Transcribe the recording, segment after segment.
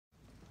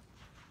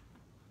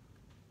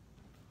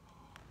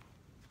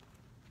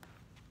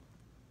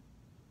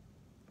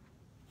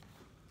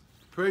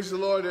Praise the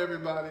Lord,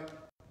 everybody.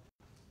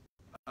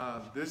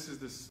 This is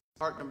the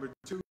part number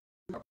 2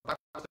 of our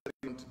Bible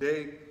study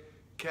today.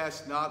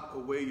 Cast not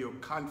away your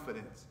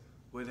confidence,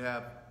 would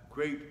have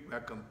great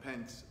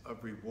recompense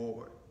of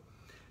reward.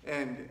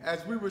 And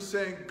as we were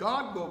saying,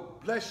 God will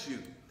bless you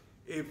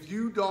if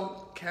you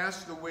don't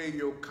cast away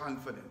your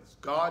confidence.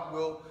 God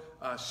will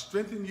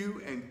strengthen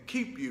you and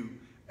keep you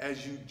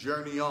as you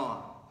journey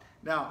on.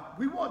 Now,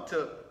 we want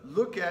to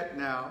look at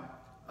now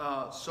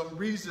some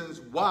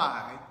reasons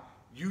why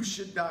you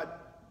should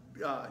not,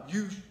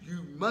 you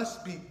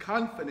must be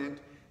confident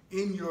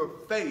in your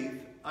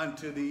faith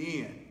unto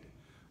the end.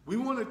 We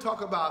want to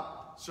talk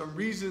about some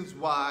reasons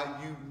why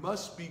you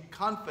must be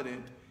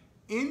confident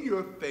in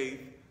your faith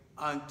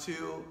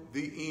until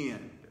the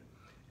end.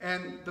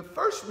 And the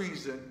first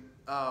reason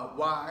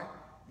why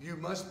you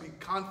must be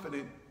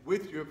confident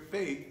with your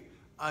faith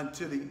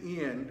until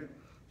the end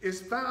is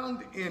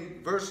found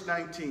in verse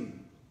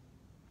 19.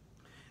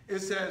 It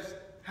says,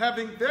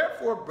 having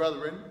therefore,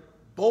 brethren,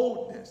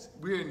 boldness.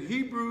 We're in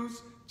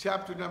Hebrews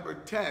chapter number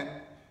 10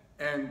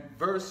 and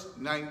verse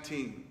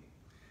 19.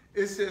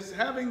 It says,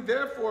 having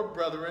therefore,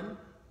 brethren,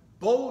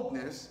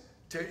 boldness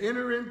to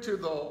enter into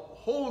the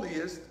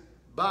holiest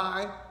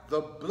by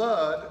the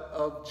blood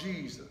of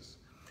Jesus.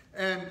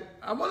 And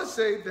I want to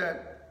say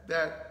that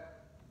the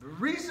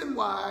reason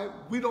why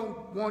we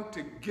don't want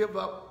to give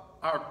up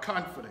our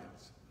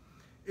confidence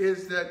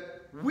is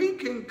that we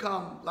can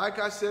come, like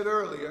I said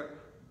earlier,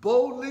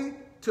 boldly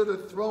to the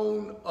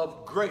throne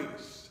of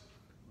grace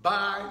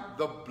by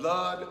the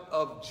blood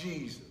of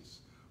Jesus.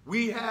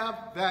 We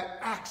have that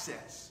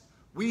access.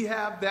 We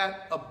have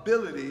that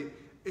ability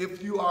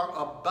if you are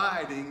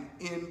abiding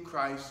in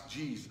Christ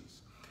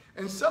Jesus.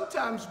 And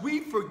sometimes we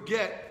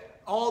forget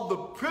all the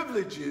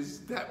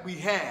privileges that we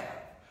have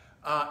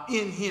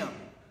in him.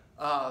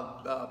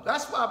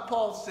 That's why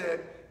Paul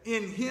said,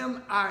 in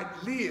him I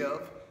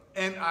live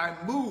and I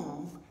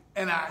move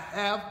and I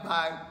have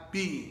my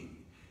being.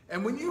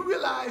 And when you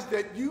realize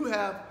that you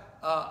have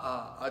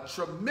a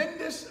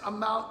tremendous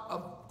amount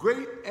of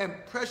great and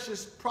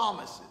precious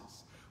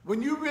promises,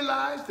 when you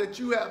realize that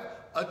you have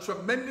a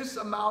tremendous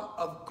amount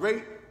of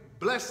great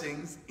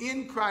blessings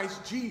in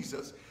Christ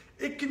Jesus,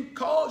 it can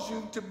cause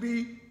you to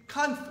be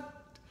confident.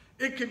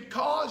 It can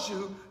cause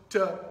you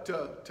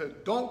to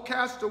don't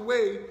cast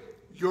away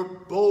your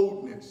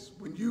boldness.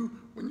 When you're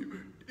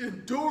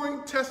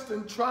enduring tests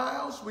and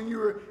trials, when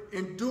you're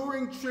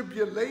enduring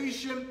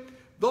tribulation,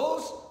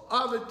 those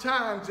are the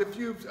times, if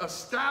you've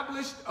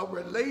established a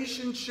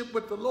relationship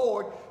with the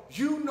Lord,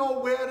 you know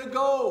where to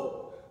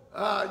go.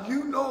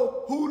 You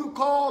know who to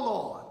call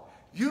on.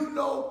 You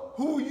know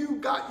who you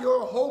got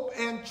your hope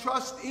and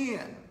trust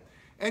in.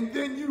 And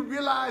then you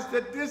realize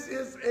that this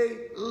is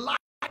a light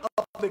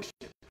affliction,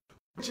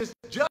 which is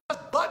just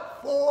but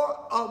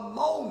for a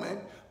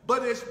moment,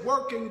 but it's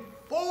working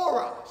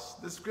for us,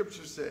 the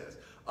scripture says,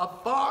 a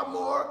far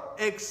more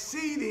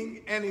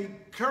exceeding and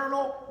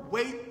eternal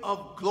weight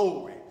of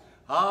glory.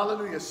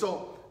 Hallelujah.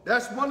 So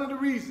that's one of the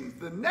reasons.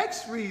 The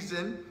next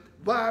reason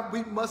why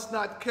we must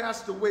not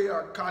cast away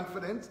our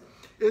confidence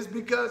is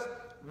because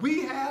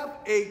we have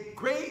a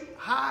great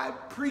high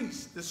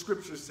priest, the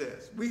scripture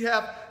says. We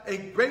have a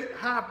great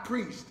high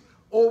priest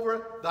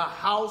over the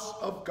house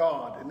of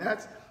God. And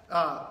that's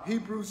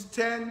Hebrews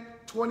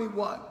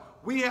 10:21.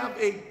 We have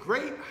a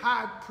great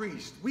high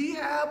priest. We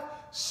have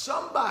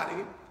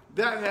somebody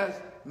that has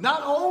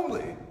not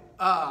only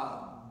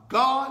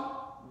gone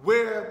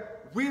where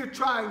we're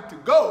trying to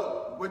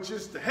go, which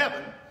is to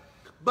heaven,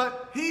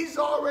 but he's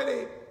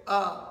already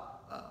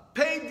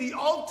paid the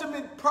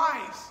ultimate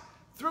price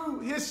through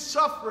his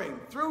suffering,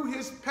 through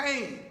his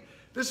pain.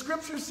 The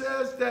scripture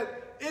says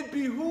that it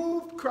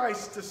behooved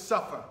Christ to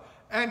suffer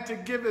and to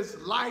give his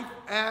life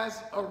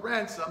as a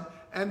ransom,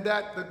 and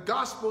that the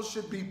gospel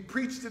should be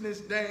preached in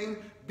his name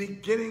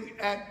beginning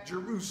at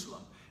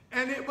Jerusalem.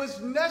 And it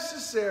was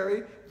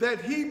necessary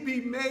that he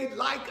be made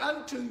like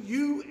unto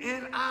you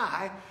and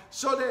I,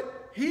 so that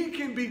he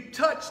can be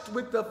touched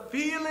with the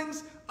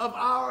feelings of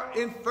our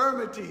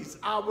infirmities,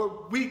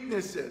 our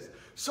weaknesses.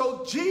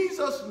 So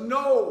Jesus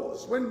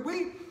knows. When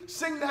we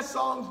sing that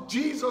song,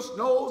 Jesus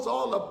knows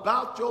all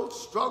about your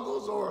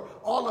struggles or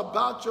all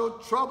about your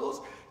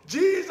troubles,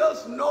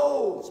 Jesus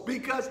knows,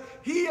 because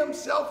he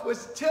himself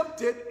was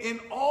tempted in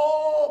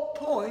all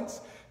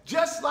points,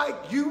 just like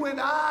you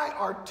and I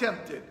are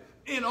tempted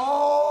in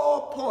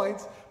all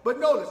points. But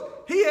notice,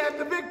 he had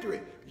the victory,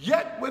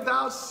 yet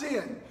without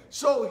sin.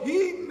 So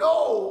he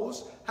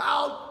knows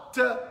how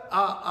to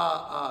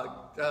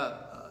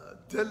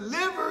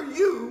deliver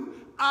you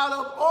out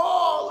of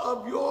all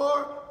of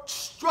your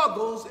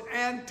struggles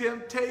and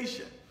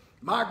temptation.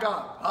 My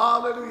God,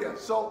 hallelujah.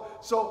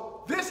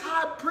 So this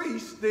high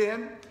priest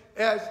then,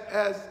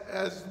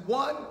 as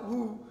one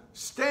who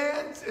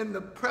stands in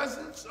the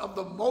presence of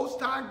the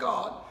Most High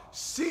God,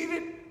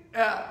 seated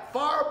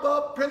far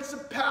above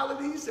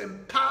principalities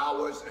and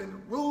powers and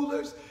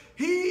rulers,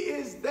 he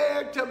is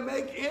there to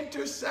make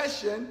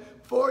intercession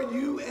for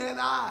you and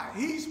I.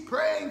 He's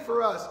praying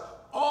for us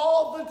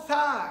all the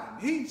time.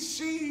 He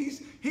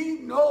sees, he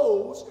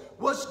knows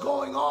what's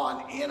going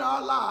on in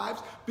our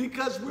lives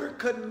because we're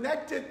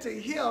connected to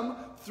him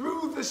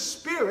through the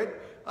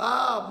Spirit.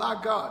 Ah,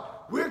 my God.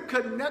 We're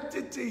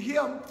connected to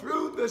him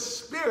through the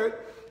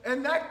Spirit,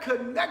 and that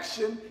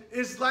connection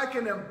is like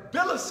an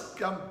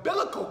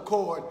umbilical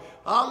cord,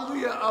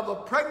 hallelujah, of a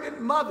pregnant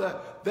mother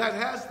that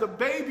has the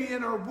baby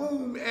in her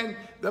womb, and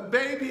the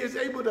baby is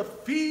able to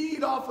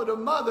feed off of the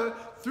mother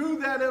through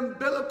that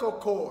umbilical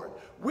cord.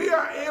 We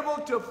are able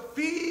to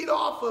feed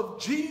off of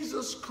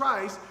Jesus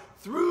Christ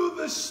through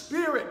the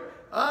Spirit,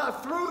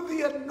 through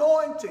the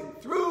anointing,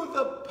 through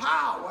the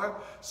power,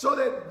 so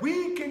that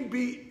we can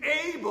be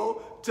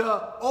able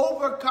to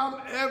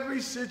overcome every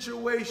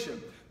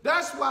situation.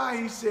 That's why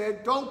he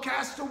said, don't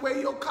cast away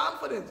your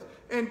confidence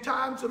in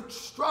times of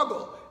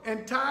struggle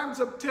and times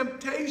of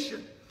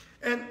temptation.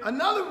 And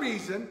another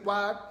reason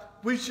why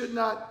we should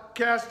not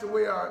cast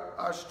away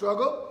our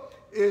struggle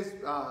is,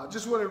 I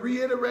just want to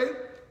reiterate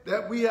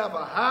that we have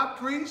a high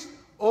priest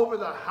over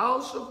the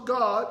house of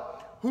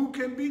God who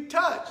can be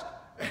touched.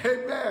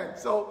 Amen.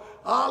 So,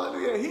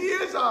 hallelujah. He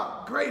is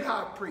our great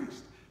high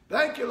priest.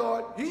 Thank you,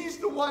 Lord. He's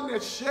the one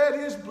that shed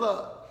his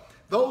blood.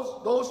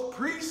 Those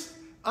priests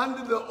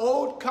under the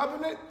old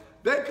covenant,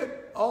 they could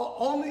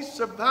only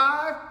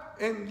survive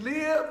and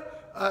live,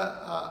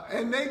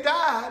 and they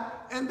died,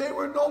 and they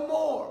were no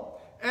more.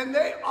 And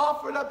they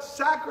offered up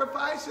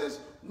sacrifices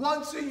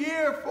once a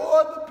year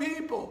for the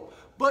people.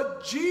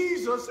 But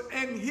Jesus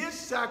and his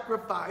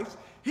sacrifice,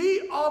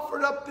 he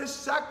offered up this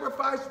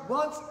sacrifice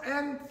once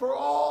and for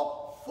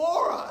all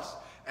for us.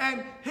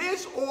 And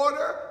his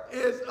order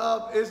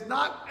is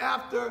not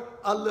after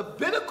a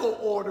Levitical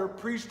order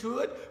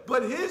priesthood,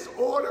 but his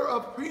order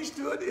of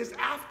priesthood is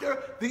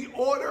after the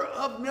order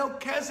of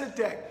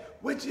Melchizedek,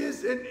 which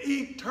is an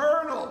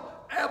eternal,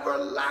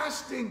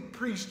 everlasting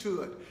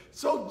priesthood.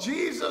 So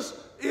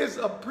Jesus is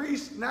a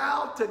priest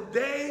now,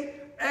 today,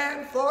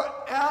 and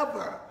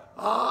forever.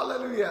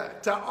 Hallelujah.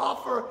 To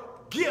offer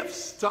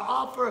gifts, to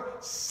offer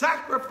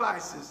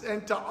sacrifices,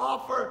 and to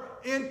offer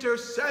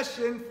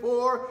intercession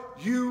for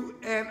you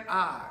and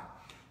I.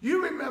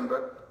 You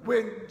remember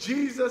when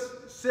Jesus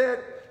said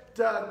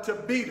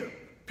to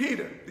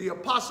Peter, the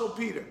Apostle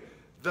Peter,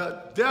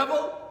 the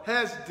devil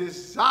has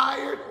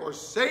desired, or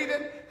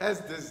Satan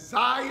has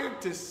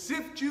desired to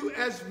sift you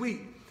as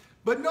wheat.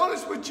 But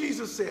notice what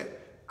Jesus said.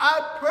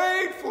 I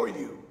prayed for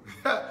you.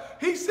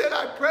 He said,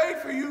 I prayed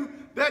for you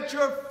that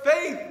your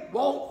faith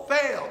won't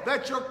fail,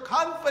 that your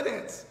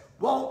confidence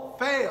won't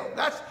fail.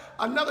 That's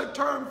another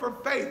term for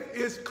faith,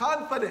 is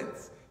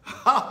confidence.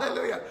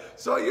 Hallelujah.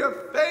 So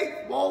your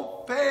faith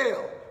won't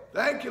fail.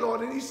 Thank you,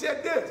 Lord. And he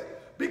said this,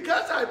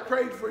 because I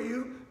prayed for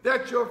you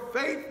that your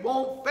faith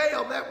won't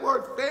fail. That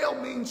word fail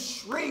means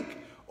shrink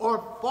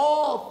or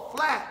fall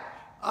flat.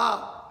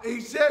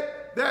 He said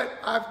that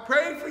I've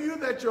prayed for you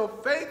that your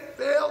faith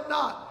fail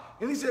not.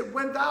 And he said,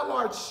 when thou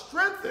art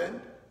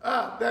strengthened,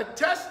 that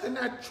test and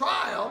that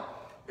trial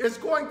is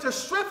going to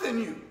strengthen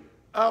you.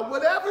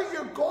 Whatever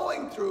you're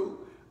going through,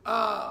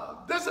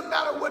 doesn't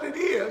matter what it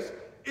is,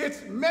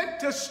 it's meant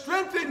to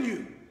strengthen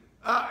you.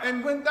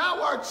 And when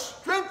thou art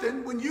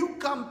strengthened, when you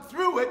come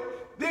through it,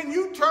 then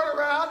you turn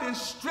around and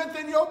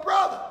strengthen your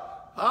brother.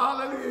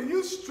 Hallelujah.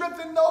 You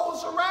strengthen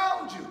those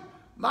around you.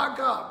 My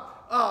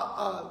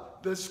God.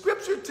 The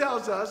scripture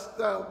tells us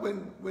that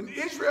when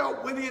Israel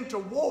went into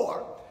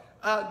war,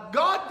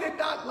 God did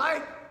not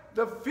like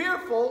the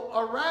fearful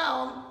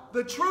around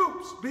the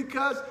troops,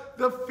 because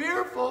the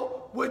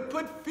fearful would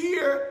put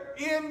fear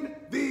in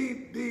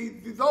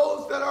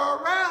those that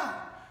are around,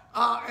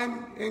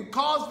 and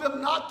cause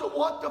them not to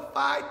want to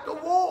fight the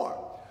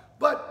war.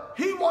 But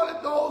he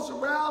wanted those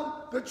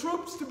around the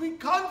troops to be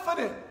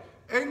confident.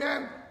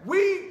 Amen.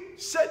 We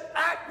set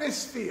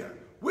atmosphere.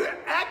 We're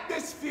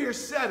atmosphere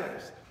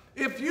setters.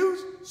 If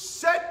you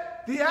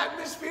set the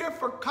atmosphere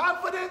for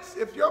confidence,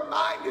 if your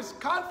mind is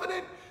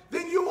confident,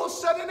 then you will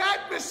set an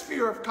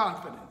atmosphere of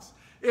confidence.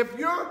 If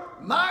your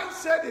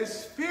mindset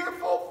is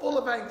fearful, full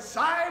of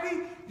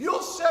anxiety,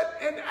 you'll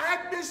set an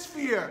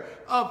atmosphere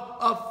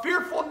of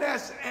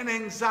fearfulness and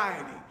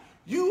anxiety.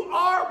 You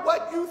are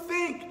what you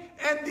think,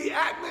 and the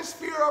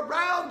atmosphere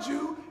around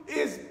you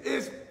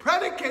is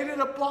predicated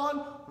upon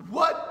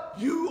what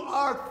you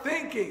are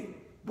thinking,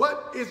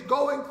 what is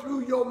going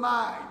through your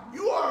mind.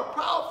 You are a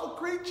powerful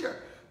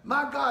creature.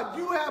 My God,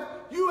 you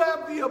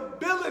have the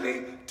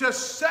ability to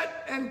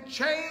set and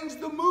change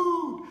the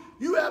mood.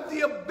 You have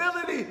the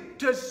ability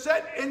to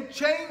set and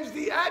change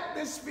the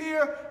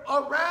atmosphere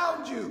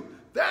around you.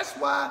 That's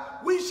why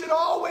we should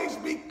always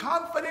be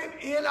confident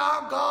in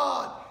our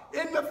God.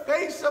 In the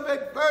face of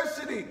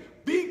adversity,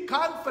 be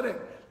confident.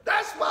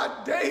 That's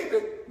why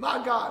David,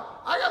 my God,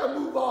 I got to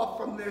move off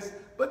from this,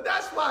 but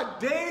that's why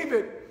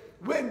David,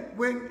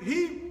 when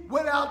he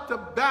went out to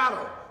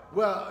battle,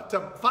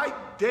 to fight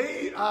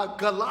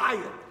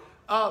Goliath,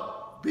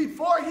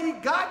 before he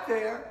got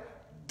there,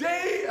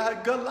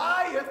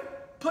 Goliath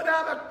put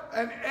out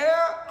an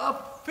air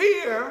of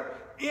fear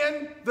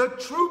in the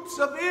troops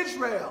of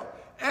Israel.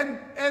 And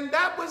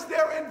that was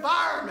their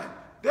environment.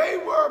 They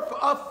were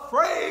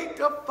afraid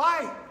to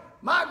fight.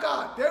 My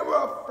God, they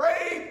were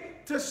afraid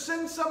to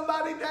send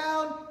somebody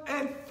down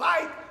and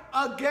fight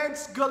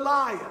against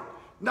Goliath.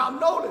 Now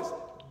notice,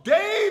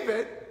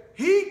 David,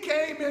 he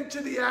came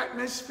into the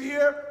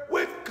atmosphere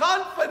with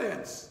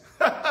confidence.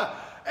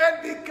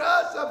 And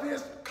because of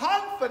his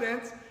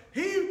confidence,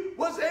 he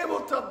was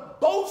able to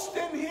boast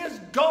in his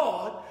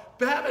God,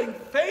 having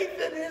faith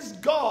in his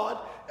God,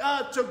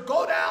 to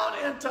go down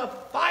and to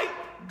fight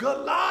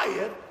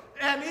Goliath,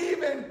 and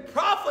even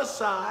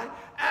prophesy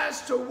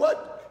as to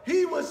what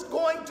he was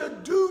going to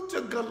do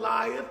to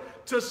Goliath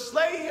to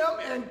slay him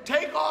and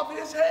take off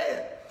his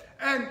head.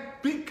 And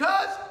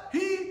because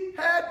he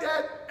had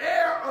that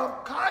air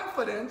of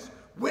confidence,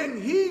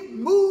 when he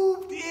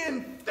moved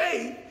in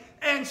faith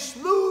and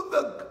slew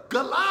the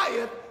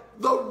Goliath,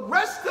 the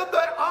rest of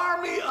the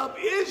army of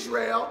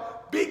Israel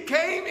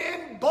became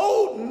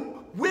emboldened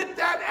with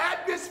that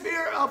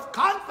atmosphere of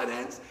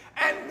confidence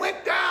and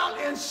went down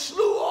and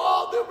slew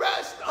all the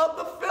rest of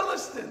the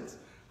Philistines.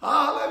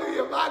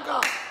 Hallelujah, my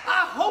God.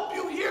 I hope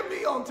you hear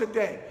me on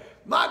today.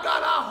 My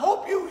God, I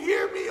hope you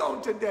hear me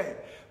on today.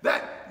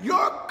 That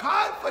your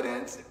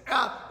confidence,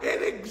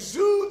 it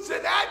exudes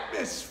an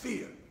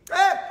atmosphere.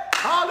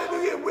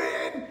 Hallelujah,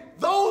 when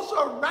those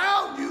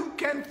around you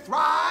can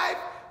thrive.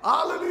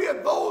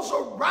 Hallelujah, those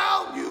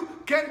around you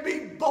can be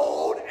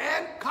bold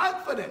and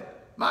confident.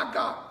 My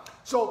God.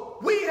 So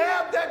we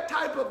have that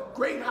type of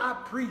great high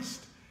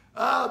priest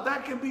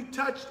that can be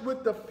touched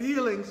with the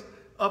feelings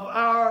of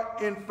our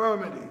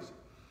infirmities.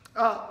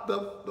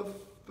 The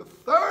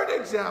third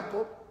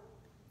example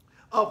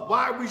of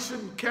why we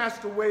shouldn't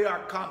cast away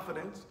our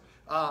confidence,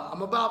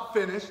 I'm about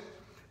finished,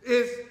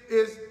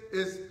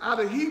 is out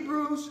of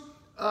Hebrews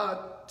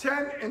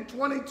 10 and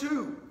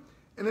 22.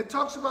 And it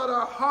talks about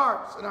our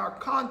hearts and our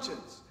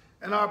conscience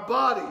and our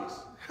bodies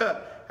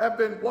have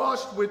been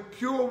washed with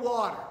pure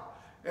water.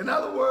 In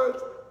other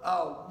words,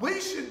 we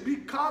should be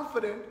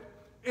confident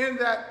in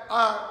that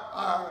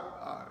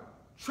our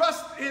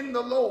trust in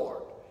the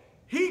Lord.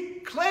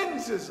 He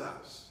cleanses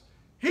us.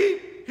 He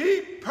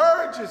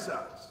purges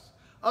us.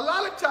 A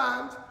lot of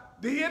times,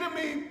 the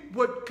enemy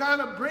would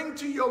kind of bring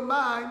to your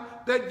mind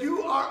that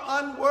you are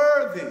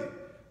unworthy,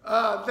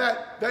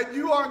 that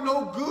you are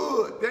no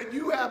good, that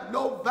you have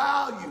no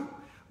value.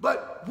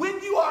 But when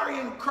you are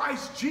in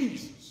Christ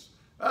Jesus,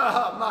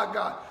 my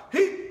God,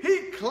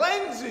 he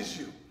cleanses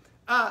you.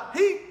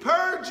 He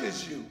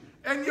purges you,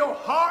 and your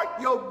heart,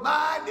 your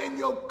mind, and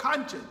your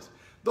conscience.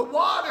 The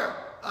water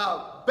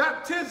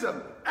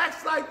baptism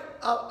acts like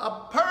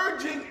a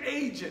purging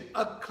agent,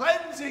 a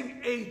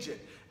cleansing agent.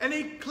 And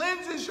he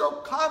cleanses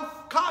your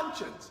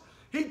conscience.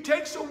 He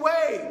takes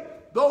away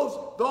those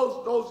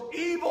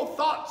evil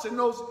thoughts and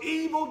those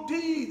evil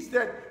deeds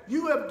that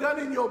you have done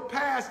in your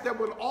past that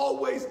would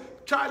always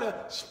try to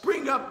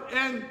spring up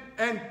and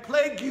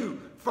plague you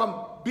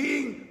from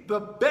being the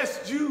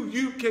best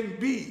you can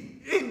be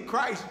in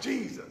Christ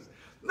Jesus.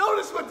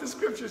 Notice what the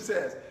scripture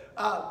says.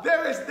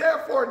 There is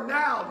therefore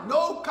now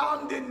no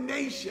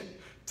condemnation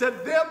to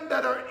them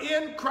that are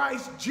in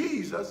Christ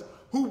Jesus,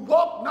 who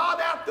walk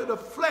not after the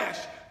flesh,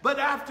 but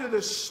after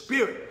the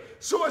Spirit.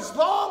 So as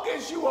long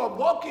as you are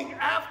walking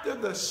after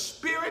the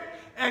Spirit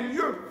and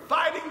you're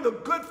fighting the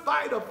good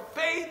fight of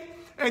faith,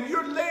 and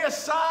you lay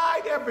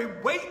aside every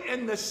weight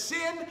and the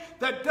sin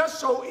that does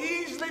so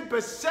easily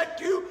beset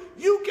you,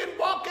 you can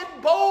walk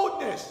in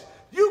boldness.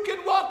 You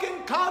can walk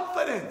in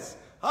confidence.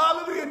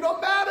 Hallelujah. No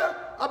matter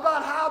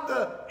about how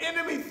the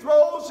enemy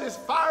throws his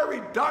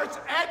fiery darts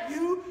at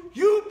you,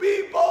 you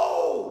be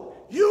bold.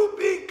 You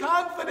be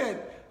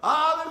confident.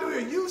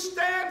 Hallelujah. You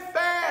stand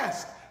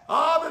fast.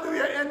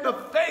 Hallelujah. In the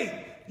faith.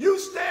 You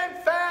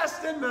stand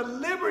fast in the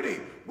liberty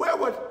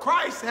wherewith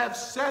Christ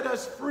has set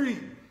us free.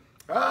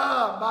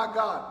 Ah, my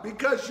God.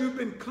 Because you've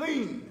been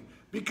cleaned.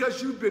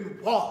 Because you've been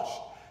washed.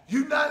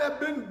 You not have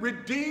been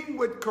redeemed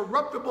with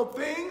corruptible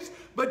things,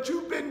 but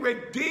you've been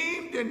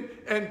redeemed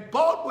and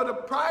bought with a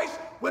price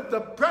with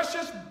the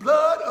precious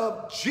blood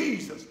of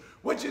Jesus,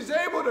 which is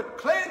able to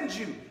cleanse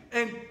you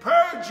and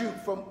purge you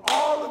from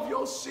all of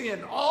your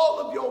sin, all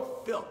of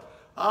your filth.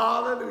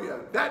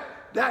 Hallelujah. That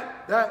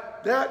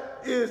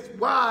is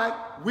why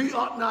we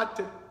ought not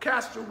to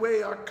cast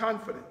away our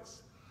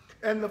confidence.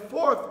 And the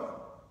fourth one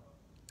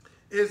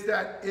is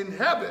that in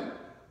heaven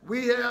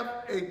we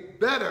have a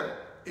better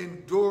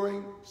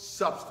enduring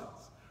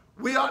substance.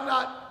 We ought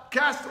not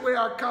cast away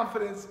our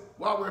confidence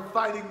while we're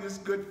fighting this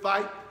good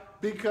fight,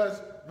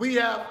 because we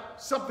have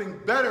something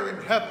better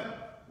in heaven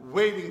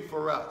waiting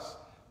for us.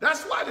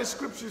 That's why the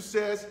scripture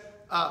says,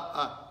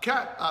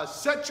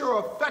 set your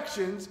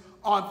affections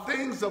on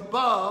things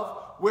above,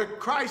 where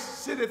Christ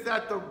sitteth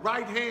at the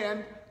right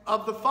hand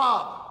of the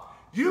Father.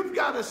 You've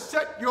got to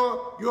set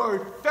your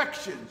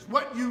affections,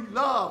 what you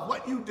love,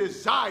 what you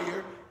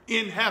desire,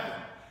 in heaven.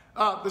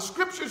 The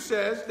scripture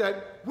says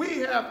that we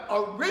have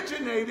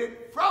originated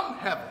from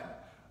heaven.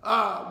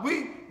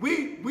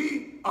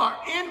 We are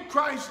in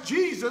Christ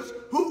Jesus,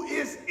 who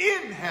is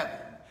in heaven.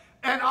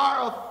 And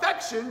our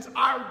affections,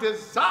 our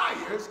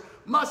desires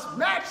must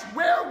match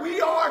where we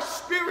are are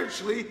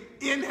spiritually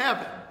in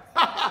heaven.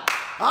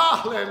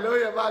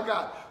 Hallelujah, my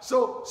God.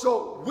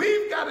 So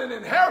we've got an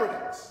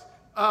inheritance.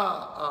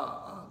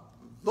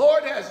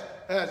 Lord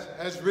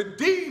has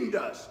redeemed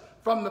us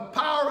from the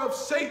power of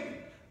Satan,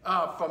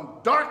 from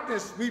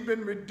darkness. We've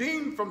been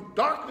redeemed from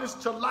darkness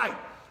to light,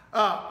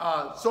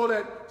 so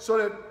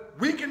that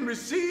we can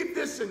receive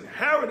this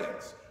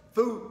inheritance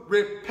through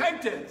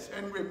repentance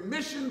and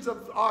remissions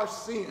of our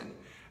sin,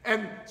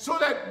 and so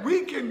that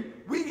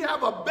we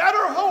have a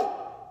better hope.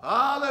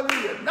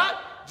 Hallelujah!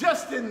 Not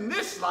just in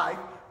this life,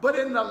 but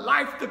in the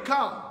life to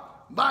come.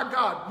 My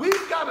God,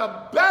 we've got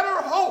a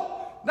better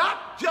hope,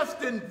 not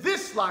just in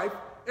this life,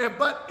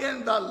 but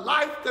in the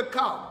life to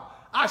come.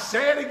 I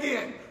say it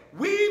again.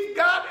 We've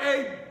got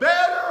a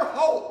better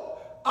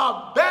hope,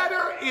 a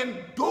better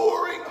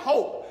enduring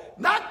hope,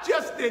 not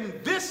just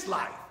in this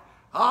life.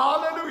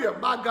 Hallelujah,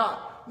 my God.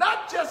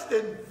 Not just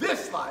in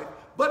this life,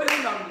 but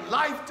in the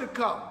life to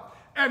come.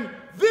 And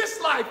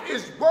this life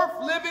is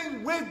worth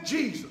living with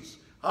Jesus.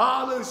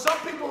 Hallelujah. Some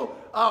people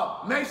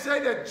may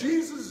say that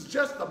Jesus is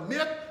just a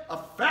myth, a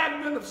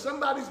figment of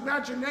somebody's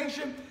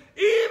imagination.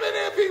 Even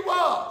if he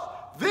was,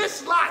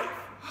 this life,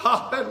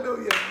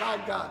 hallelujah, my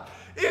God,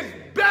 is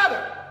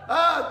better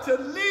to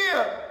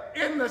live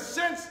in the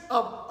sense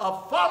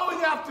of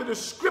following after the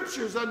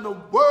scriptures and the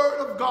word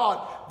of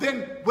God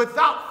than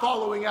without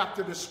following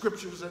after the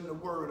scriptures and the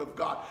word of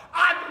God.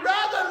 I'd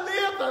rather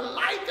live the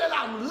life that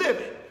I'm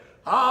living,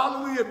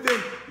 hallelujah,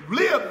 than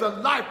live the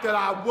life that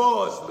I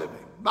was living.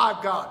 My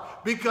God,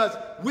 because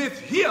with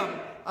him,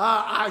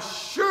 I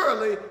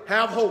surely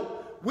have hope.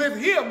 With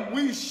him,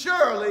 we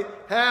surely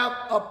have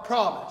a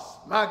promise.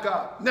 My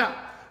God. Now,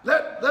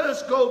 let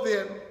us go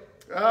then.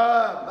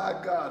 My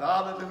God.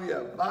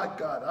 Hallelujah. My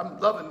God. I'm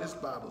loving this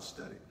Bible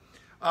study.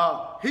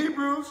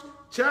 Hebrews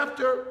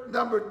chapter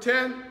number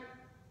 10.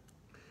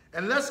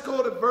 And let's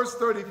go to verse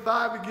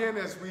 35 again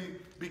as we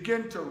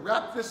begin to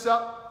wrap this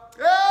up.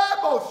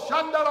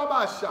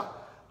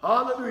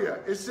 Hallelujah.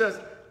 It says,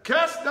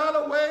 cast not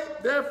away,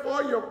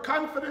 therefore, your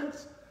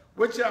confidence,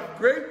 which have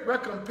great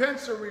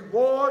recompense or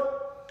reward.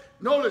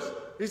 Notice,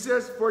 he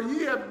says, for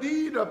ye have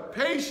need of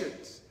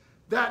patience,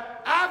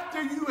 that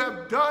after you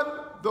have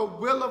done the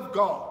will of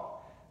God,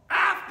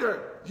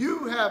 after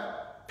you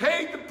have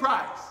paid the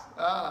price,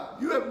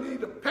 you have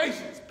need of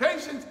patience.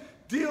 Patience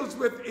deals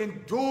with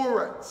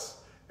endurance.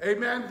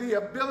 Amen. The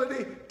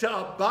ability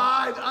to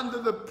abide under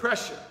the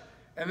pressure.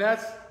 And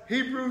that's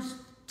Hebrews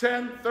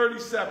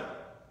 10:37.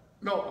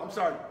 No, I'm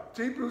sorry.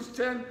 Hebrews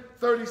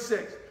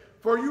 10:36.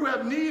 For you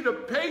have need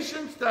of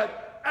patience,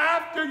 that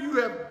after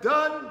you have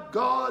done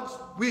God's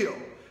will,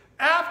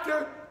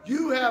 after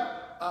you have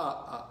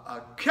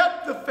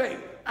kept the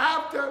faith,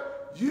 after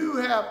you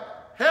have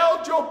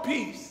held your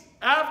peace,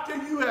 after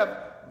you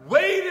have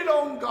waited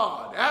on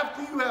God,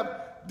 after you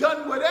have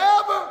done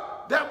whatever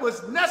that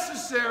was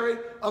necessary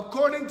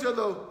according to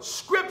the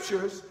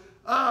scriptures,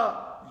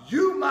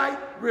 you might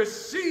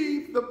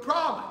receive the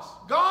promise.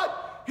 God,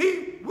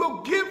 he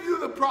will give you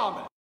the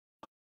promise.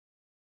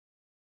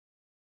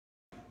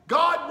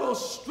 God will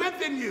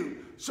strengthen you.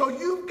 So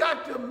you've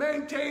got to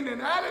maintain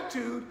an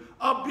attitude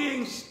of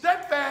being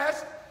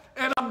steadfast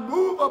and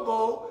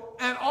unmovable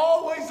and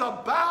always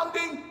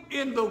abounding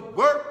in the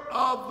work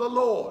of the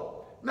Lord.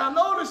 Now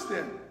notice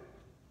then,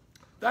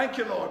 thank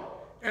you, Lord,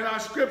 in our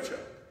scripture,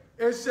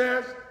 it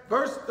says,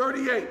 verse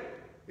 38,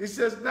 it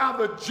says, now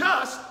the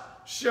just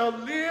shall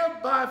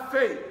live by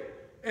faith,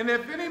 and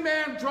if any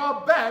man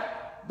draw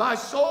back, my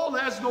soul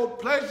has no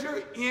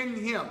pleasure in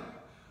him.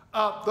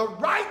 The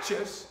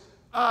righteous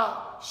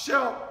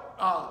shall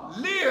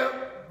live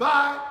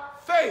by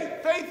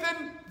faith. Faith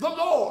in the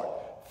Lord.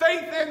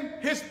 Faith in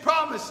his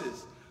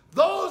promises.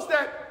 Those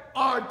that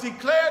are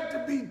declared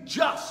to be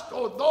just,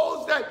 or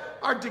those that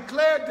are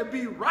declared to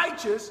be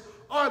righteous,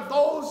 are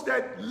those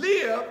that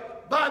live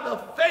by the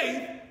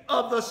faith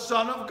of the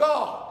Son of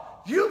God.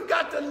 You've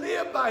got to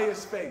live by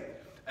his faith.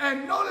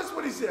 And notice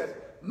what he says.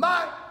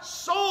 My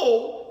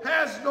soul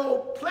has no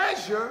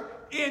pleasure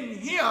in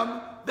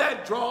him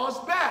that draws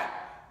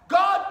back.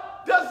 God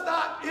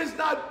is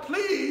not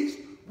pleased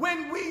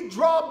when we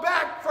draw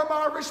back from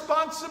our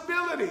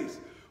responsibilities,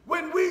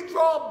 when we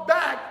draw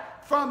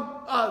back from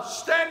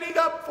standing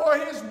up for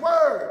his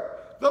word.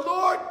 The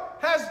Lord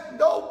has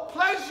no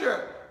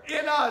pleasure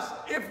in us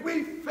if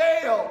we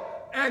fail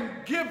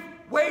and give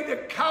way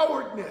to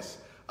cowardness.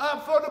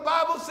 For the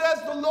Bible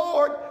says the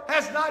Lord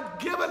has not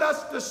given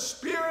us the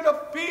spirit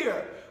of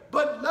fear,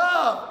 but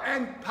love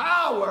and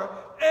power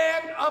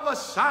and of a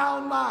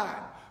sound mind.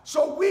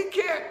 So we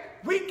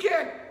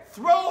can't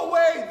throw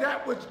away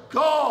that which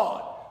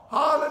God,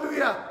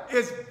 hallelujah,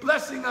 is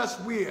blessing us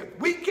with.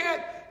 We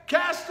can't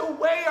cast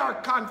away our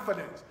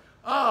confidence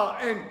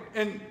and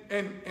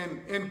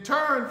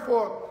turn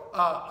for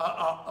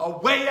a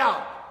way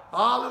out.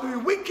 Hallelujah.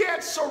 We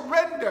can't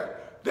surrender.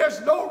 There's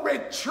no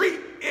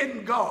retreat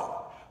in God.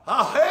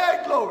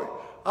 Hey, glory.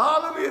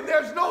 Hallelujah.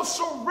 There's no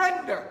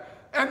surrender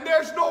and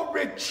there's no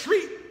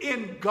retreat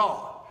in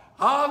God.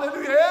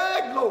 Hallelujah.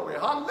 Hey, glory.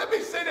 Let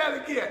me say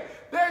that again.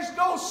 There's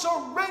no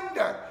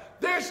surrender.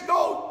 There's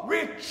no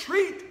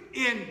retreat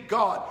in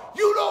God.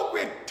 You don't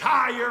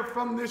retire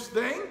from this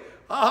thing.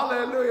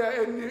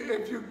 Hallelujah. And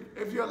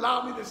if you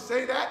allow me to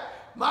say that,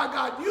 my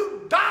God,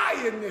 you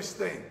die in this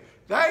thing.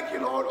 Thank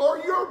you, Lord. Or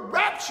you're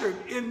raptured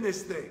in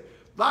this thing.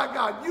 My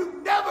God,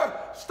 you never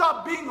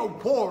stop being a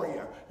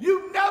warrior.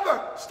 You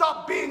never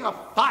stop being a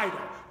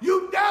fighter.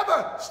 You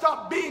never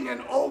stop being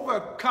an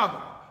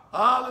overcomer.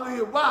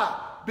 Hallelujah. Why?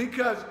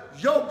 Because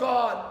your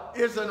God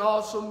is an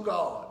awesome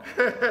God.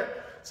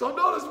 So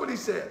notice what he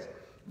says.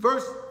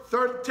 Verse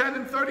 10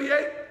 and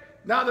 38.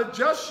 Now the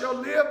just shall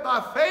live by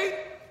faith.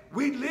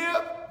 We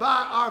live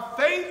by our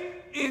faith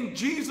in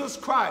Jesus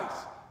Christ.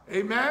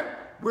 Amen.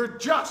 We're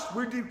just.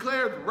 We're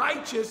declared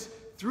righteous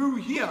through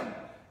him.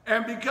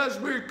 And because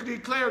we're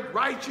declared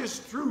righteous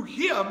through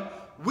him,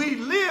 we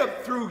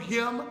live through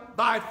him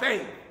by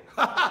faith.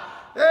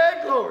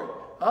 Hey, glory.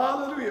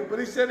 Hallelujah. But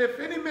he said, if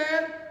any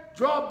man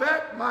draw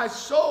back, my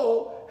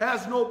soul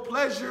has no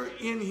pleasure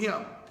in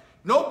him.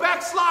 No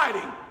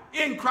backsliding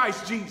in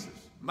Christ Jesus.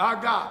 My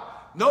God.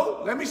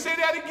 No, let me say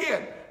that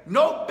again.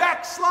 No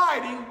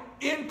backsliding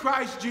in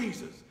Christ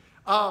Jesus.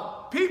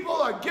 People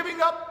are giving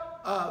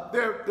up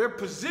their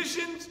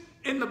positions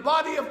in the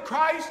body of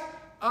Christ.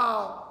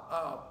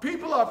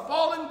 People are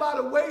falling by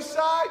the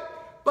wayside.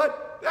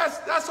 But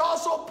that's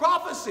also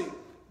prophecy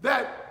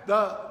that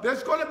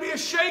there's going to be a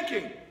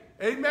shaking.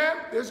 Amen.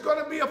 There's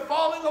going to be a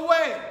falling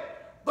away.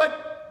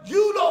 But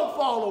you don't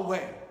fall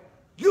away.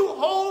 You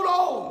hold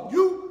on.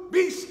 You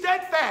be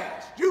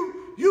steadfast.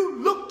 You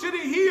look to the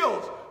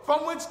hills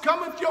from whence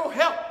cometh your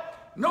help,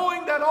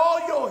 knowing that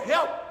all your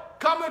help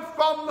cometh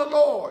from the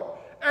Lord.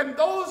 And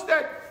those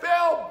that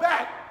fell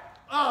back,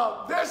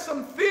 there's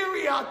some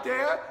theory out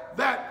there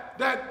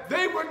that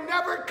they were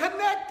never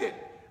connected.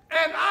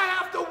 And I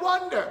have to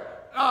wonder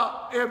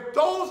if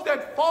those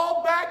that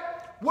fall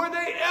back, were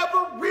they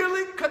ever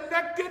really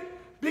connected?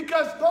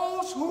 Because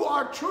those who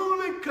are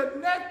truly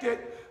connected,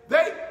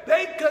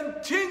 they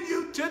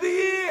continue to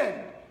the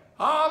end.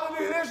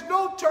 Hallelujah. There's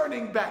no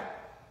turning back.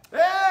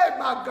 Hey,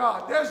 my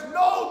God, there's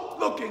no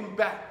looking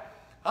back.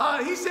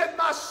 He said,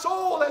 my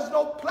soul has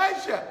no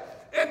pleasure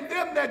in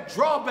them that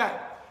draw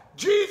back.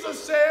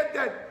 Jesus said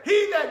that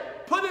he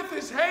that putteth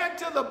his hand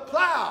to the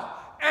plow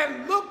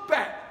and look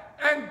back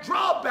and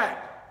draw back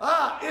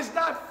is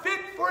not fit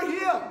for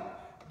him.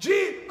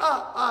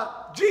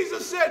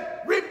 Jesus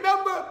said,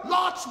 remember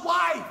Lot's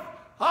wife.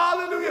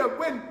 Hallelujah.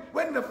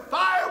 When the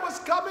fire was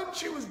coming,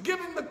 she was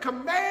given the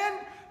command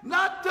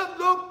not to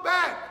look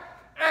back.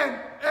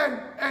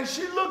 And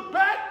she looked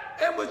back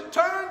and was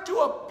turned to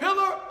a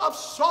pillar of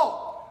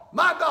salt.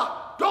 My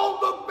God,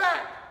 don't look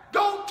back.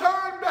 Don't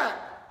turn back.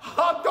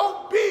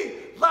 Don't be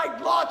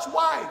like Lot's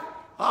wife.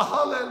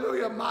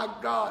 Hallelujah, my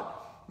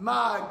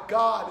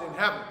God in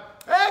heaven.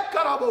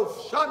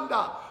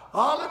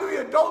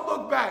 Hallelujah, don't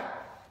look back.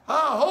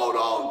 Hold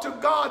on to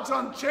God's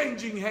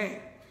unchanging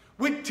hand.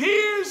 With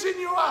tears in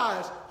your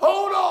eyes,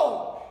 hold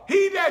on.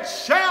 He that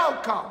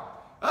shall come.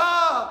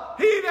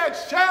 He that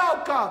shall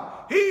come.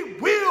 He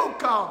will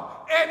come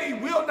and he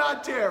will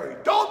not tarry.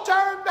 Don't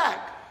turn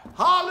back.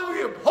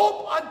 Hallelujah.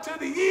 Hope unto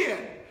the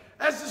end.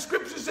 As the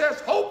scripture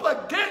says, hope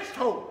against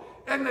hope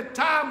in the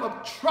time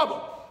of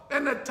trouble,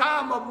 in the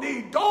time of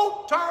need.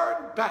 Don't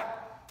turn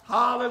back.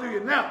 Hallelujah.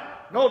 Now,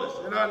 notice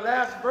in our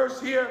last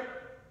verse here,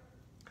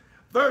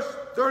 verse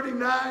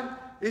 39,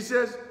 he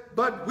says,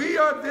 but we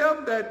are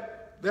them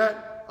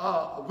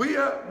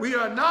we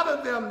are not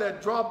of them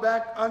that draw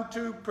back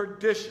unto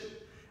perdition.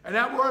 And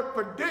that word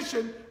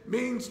perdition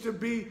means to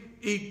be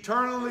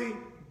eternally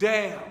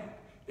damned.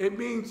 It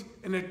means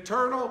an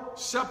eternal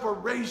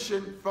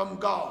separation from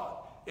God.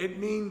 It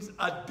means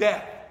a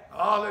death.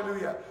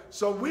 Hallelujah.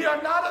 So we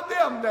are not of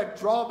them that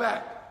draw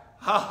back.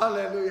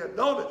 Hallelujah.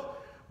 Notice.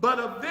 But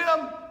of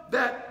them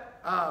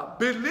that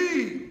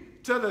believe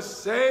to the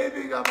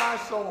saving of our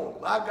soul.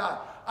 My God.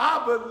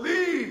 I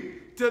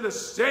believe to the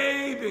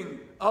saving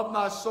of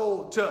my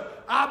soul.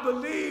 I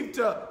believe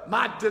to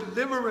my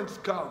deliverance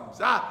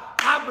comes.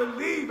 I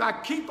believe. I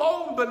keep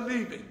on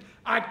believing.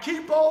 I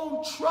keep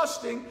on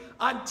trusting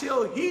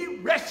until he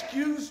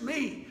rescues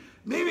me.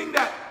 Meaning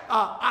that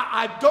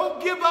I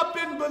don't give up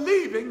in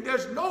believing.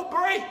 There's no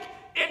break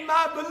in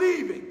my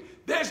believing.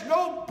 There's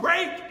no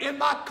break in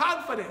my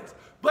confidence.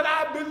 But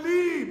I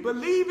believe.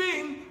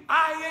 Believing,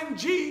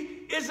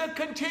 ing, is a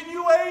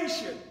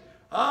continuation.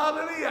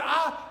 Hallelujah.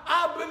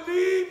 I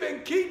believe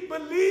and keep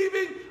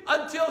believing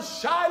until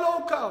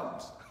Shiloh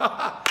comes.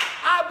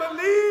 I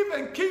believe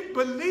and keep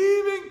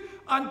believing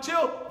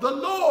until the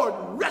Lord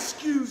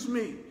rescues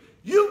me.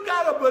 You've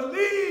got to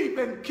believe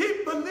and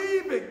keep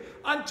believing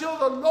until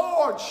the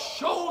Lord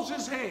shows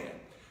his hand.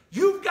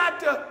 You've got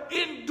to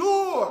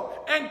endure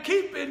and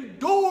keep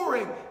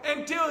enduring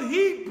until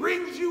he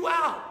brings you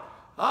out.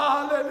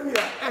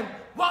 Hallelujah. And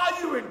while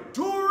you're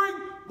enduring,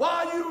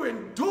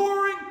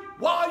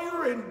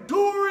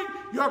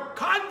 your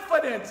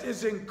confidence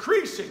is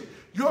increasing.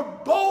 Your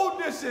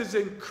boldness is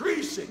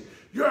increasing.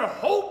 Your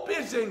hope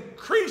is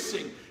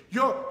increasing.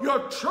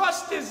 Your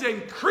trust is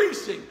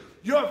increasing.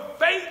 Your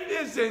faith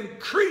is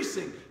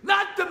increasing.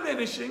 Not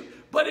diminishing,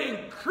 but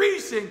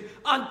increasing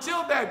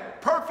until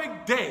that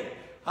perfect day.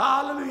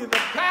 Hallelujah. The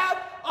path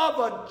of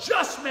a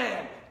just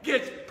man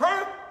gets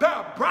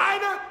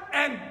brighter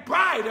and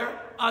brighter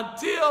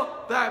until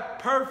that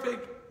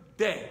perfect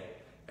day.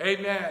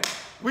 Amen.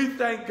 We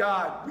thank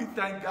God. We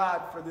thank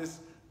God for this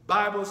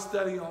Bible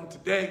study on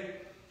today.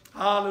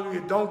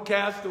 Hallelujah. Don't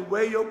cast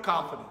away your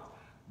confidence.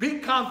 Be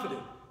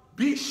confident.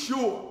 Be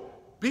sure.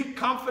 Be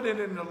confident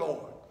in the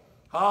Lord.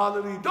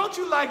 Hallelujah. Don't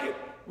you like it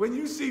when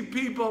you see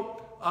people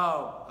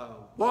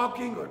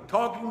walking or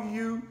talking to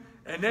you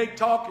and they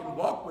talk and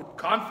walk with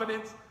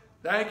confidence?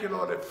 Thank you,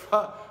 Lord.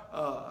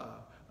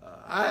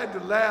 I had to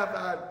laugh.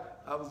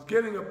 I was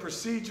getting a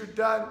procedure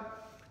done,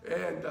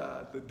 and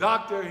the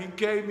doctor, he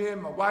came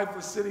in. My wife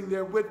was sitting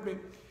there with me,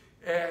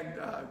 and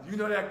you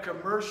know that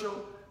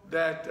commercial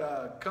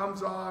that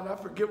comes on? I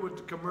forget what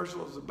the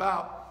commercial is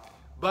about,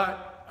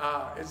 but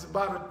it's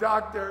about a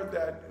doctor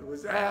that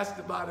was asked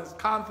about his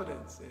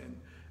confidence,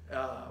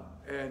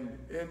 and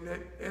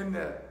in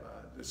the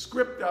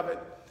script of it,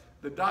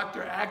 the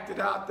doctor acted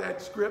out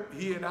that script.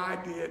 He and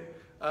I did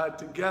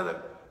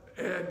together,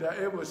 and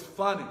it was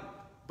funny.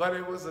 But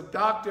it was a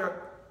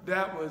doctor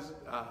that was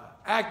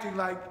acting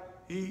like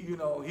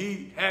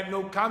he had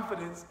no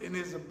confidence in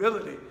his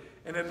ability,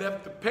 and it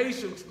left the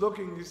patients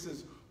looking. He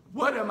says,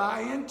 "What am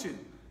I into?"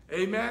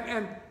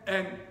 Amen.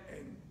 And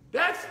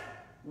that's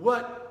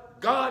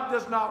what God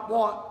does not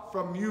want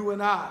from you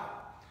and I,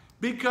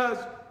 because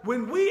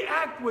when we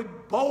act with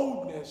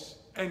boldness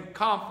and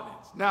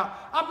confidence. Now,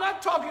 I'm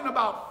not talking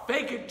about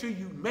fake it till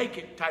you make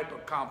it type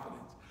of confidence.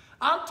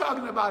 I'm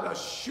talking about a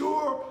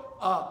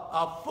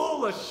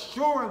full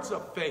assurance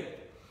of faith.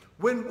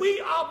 When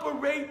we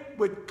operate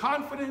with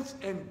confidence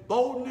and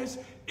boldness,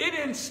 it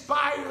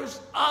inspires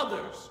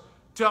others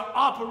to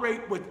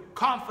operate with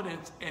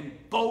confidence and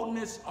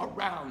boldness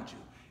around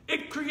you.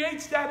 It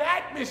creates that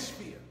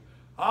atmosphere,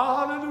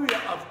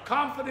 hallelujah, of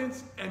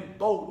confidence and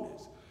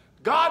boldness.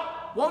 God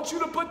wants you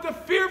to put the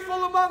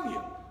fearful among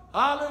you.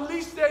 At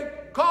least they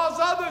cause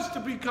others to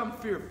become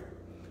fearful.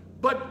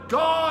 But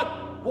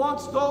God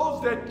wants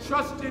those that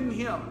trust in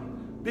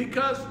him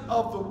because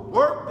of the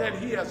work that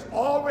he has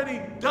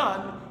already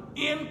done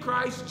in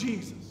Christ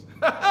Jesus.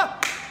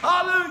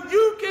 Hallelujah.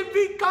 You can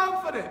be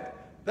confident.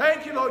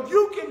 Thank you, Lord.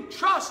 You can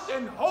trust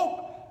and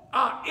hope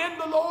in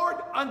the Lord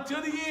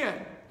until the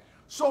end.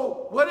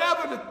 So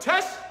whatever the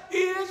test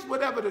is,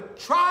 whatever the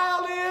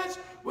trial is,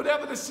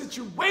 whatever the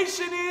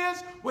situation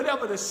is,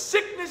 whatever the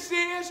sickness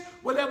is,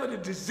 whatever the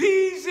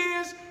disease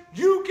is,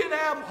 you can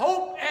have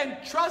hope and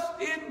trust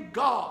in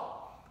God.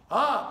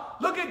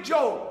 Look at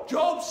Job.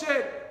 Job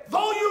said,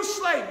 though you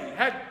slay me,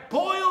 had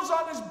boils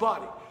on his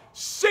body,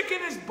 sick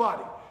in his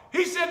body.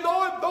 He said,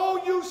 Lord,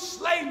 though you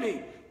slay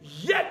me,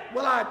 yet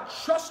will I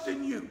trust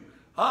in you.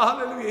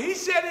 Hallelujah. He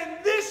said,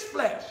 in this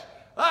flesh,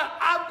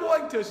 I'm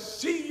going to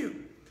see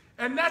you.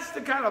 And that's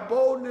the kind of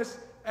boldness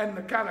and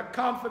the kind of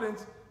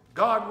confidence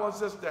God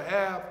wants us to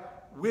have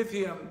with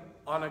him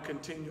on a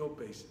continual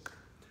basis.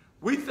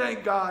 We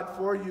thank God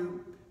for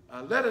you.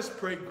 Let us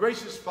pray.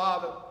 Gracious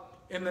Father,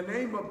 in the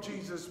name of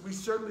Jesus, we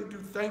certainly do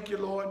thank you,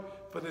 Lord,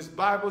 for this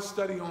Bible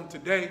study on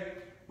today.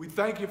 We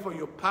thank you for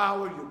your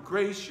power, your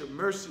grace, your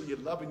mercy, your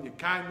love, and your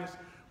kindness.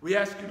 We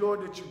ask you,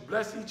 Lord, that you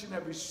bless each and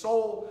every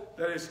soul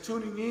that is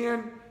tuning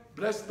in.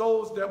 Bless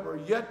those that were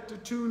yet to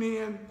tune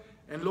in.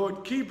 And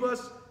Lord, keep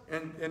us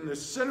in the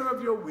center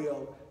of your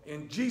will.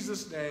 In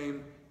Jesus'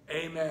 name,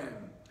 amen.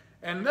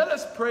 And let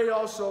us pray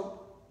also,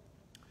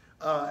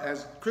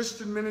 as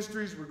Christian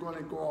Ministries, we're going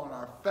to go on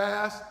our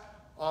fast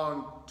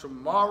on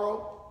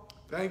tomorrow.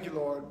 Thank you,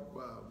 Lord,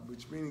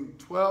 which meaning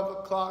 12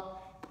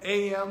 o'clock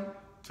a.m.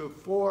 to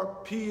 4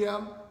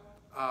 p.m.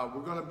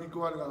 We're going to be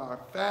going on our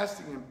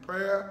fasting and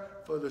prayer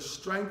for the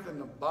strength in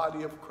the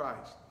body of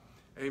Christ.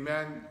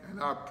 Amen.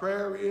 And our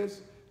prayer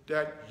is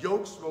that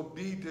yokes will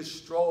be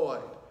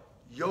destroyed.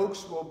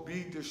 Yokes will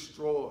be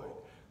destroyed.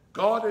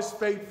 God is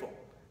faithful.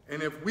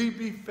 And if we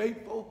be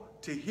faithful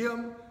to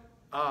him,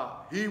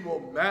 he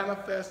will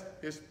manifest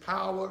his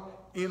power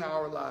in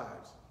our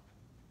lives.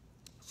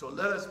 So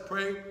let us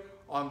pray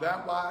on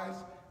that wise.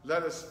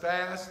 Let us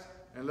fast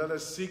and let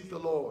us seek the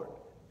Lord.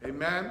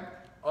 Amen.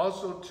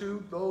 Also,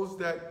 to those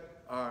that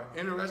are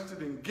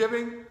interested in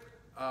giving,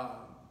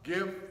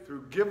 give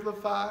through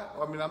Givelify,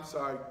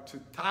 to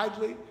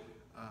Tidely.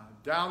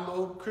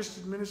 Download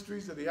Christian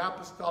Ministries of the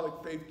Apostolic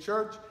Faith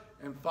Church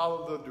and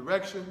follow the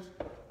directions.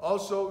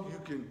 Also,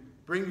 you can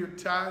bring your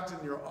tithes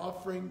and your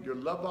offering, your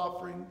love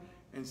offering,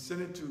 and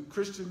send it to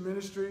Christian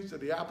Ministries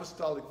of the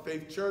Apostolic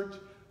Faith Church,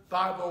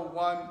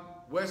 501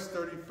 West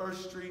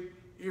 31st Street,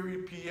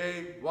 Erie,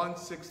 PA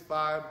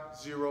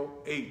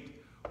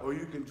 16508. Or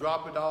you can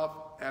drop it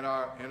off at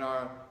in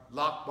our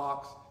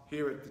lockbox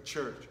here at the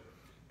church.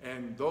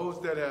 And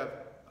those that have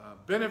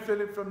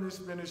benefited from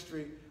this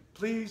ministry,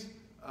 please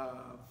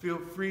feel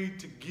free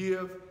to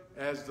give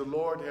as the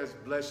Lord has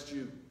blessed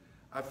you.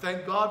 I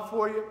thank God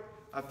for you.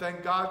 I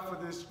thank God for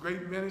this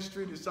great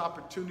ministry, this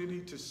opportunity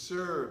to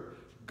serve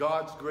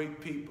God's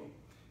great people.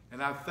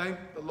 And I thank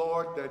the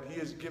Lord that he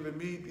has given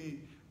me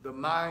the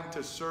mind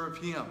to serve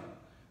him,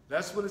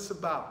 That's what it's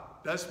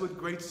about. That's what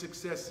great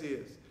success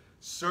is.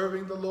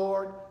 Serving the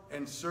Lord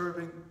and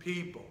serving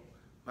people.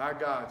 My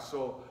God.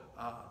 So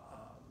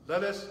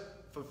let us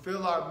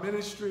fulfill our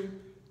ministry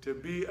to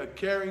be a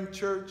caring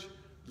church,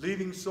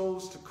 leading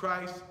souls to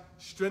Christ,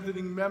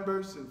 strengthening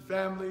members and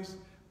families,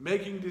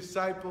 making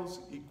disciples,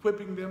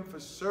 equipping them for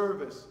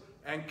service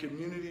and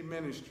community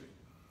ministry.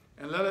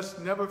 And let us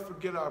never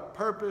forget our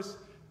purpose,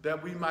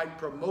 that we might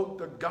promote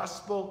the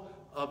gospel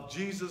of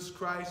Jesus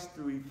Christ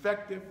through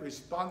effective,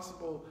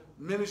 responsible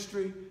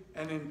ministry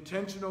and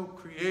intentional,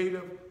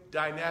 creative,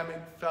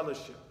 dynamic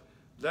fellowship.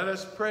 Let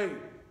us pray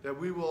that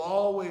we will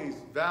always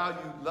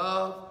value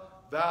love,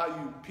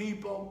 value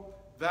people,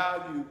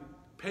 value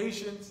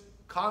patience,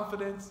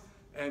 confidence,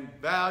 and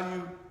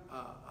value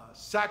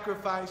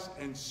sacrifice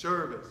and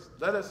service.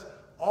 Let us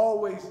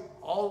always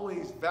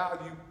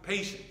value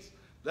patience.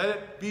 Let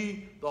it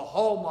be the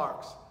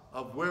hallmarks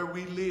of where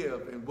we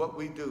live and what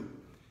we do.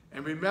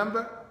 And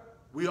remember,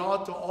 we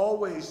ought to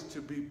always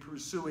to be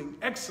pursuing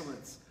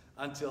excellence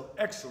until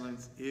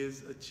excellence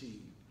is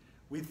achieved.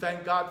 We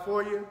thank God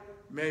for you.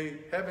 May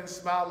heaven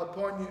smile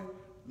upon you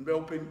and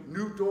open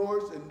new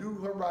doors and new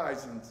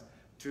horizons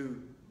to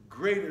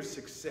greater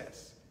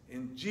success.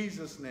 In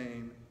Jesus'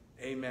 name,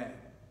 amen.